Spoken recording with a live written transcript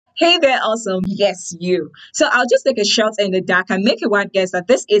Hey there, awesome. Yes, you. So I'll just take a shot in the dark and make a wild guess that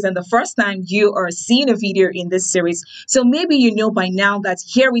this isn't the first time you are seeing a video in this series. So maybe you know by now that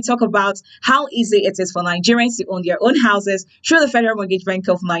here we talk about how easy it is for Nigerians to own their own houses through the Federal Mortgage Bank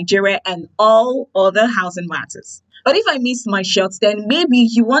of Nigeria and all other housing matters. But if I missed my shots, then maybe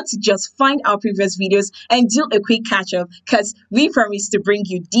you want to just find our previous videos and do a quick catch up because we promise to bring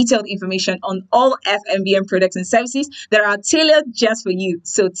you detailed information on all FMBM products and services that are tailored just for you.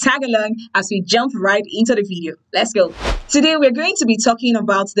 So tag along as we jump right into the video. Let's go. Today we're going to be talking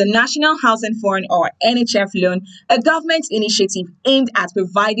about the National Housing Fund or NHF loan, a government initiative aimed at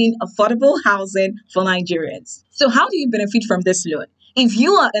providing affordable housing for Nigerians. So how do you benefit from this loan? If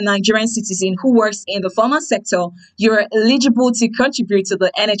you are a Nigerian citizen who works in the formal sector, you are eligible to contribute to the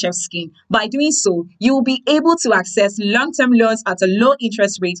NHF scheme. By doing so, you will be able to access long-term loans at a low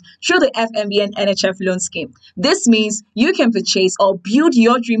interest rate through the FMBN NHF loan scheme. This means you can purchase or build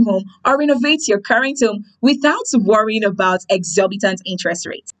your dream home or renovate your current home without worrying about exorbitant interest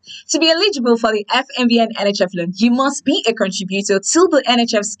rates. To be eligible for the FMBN NHF loan, you must be a contributor to the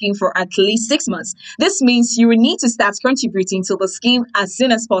NHF scheme for at least 6 months. This means you will need to start contributing to the scheme as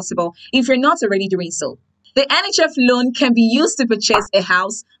soon as possible if you're not already doing so. The NHF loan can be used to purchase a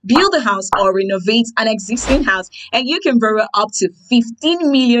house, build a house, or renovate an existing house, and you can borrow up to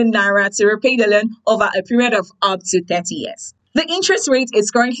 15 million naira to repay the loan over a period of up to 30 years. The interest rate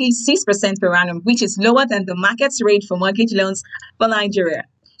is currently 6% per annum, which is lower than the market rate for mortgage loans for Nigeria.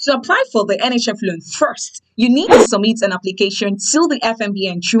 To apply for the NHF loan, first, you need to submit an application to the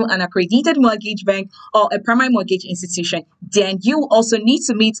FMBN through an accredited mortgage bank or a primary mortgage institution. Then you also need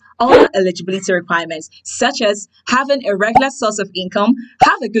to meet other eligibility requirements, such as having a regular source of income,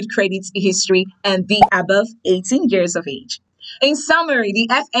 have a good credit history, and be above 18 years of age. In summary, the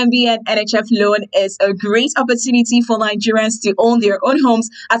FMBN NHF loan is a great opportunity for Nigerians to own their own homes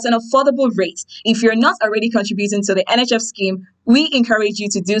at an affordable rate. If you're not already contributing to the NHF scheme, we encourage you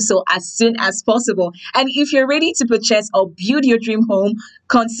to do so as soon as possible. And if you're ready to purchase or build your dream home,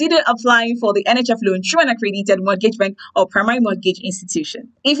 consider applying for the NHF loan through an accredited mortgage bank or primary mortgage institution.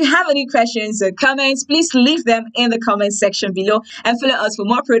 If you have any questions or comments, please leave them in the comment section below and follow us for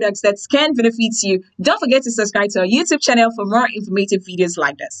more products that can benefit you. Don't forget to subscribe to our YouTube channel for more informative videos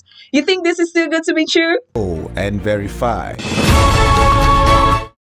like this. You think this is too good to be true? And verify.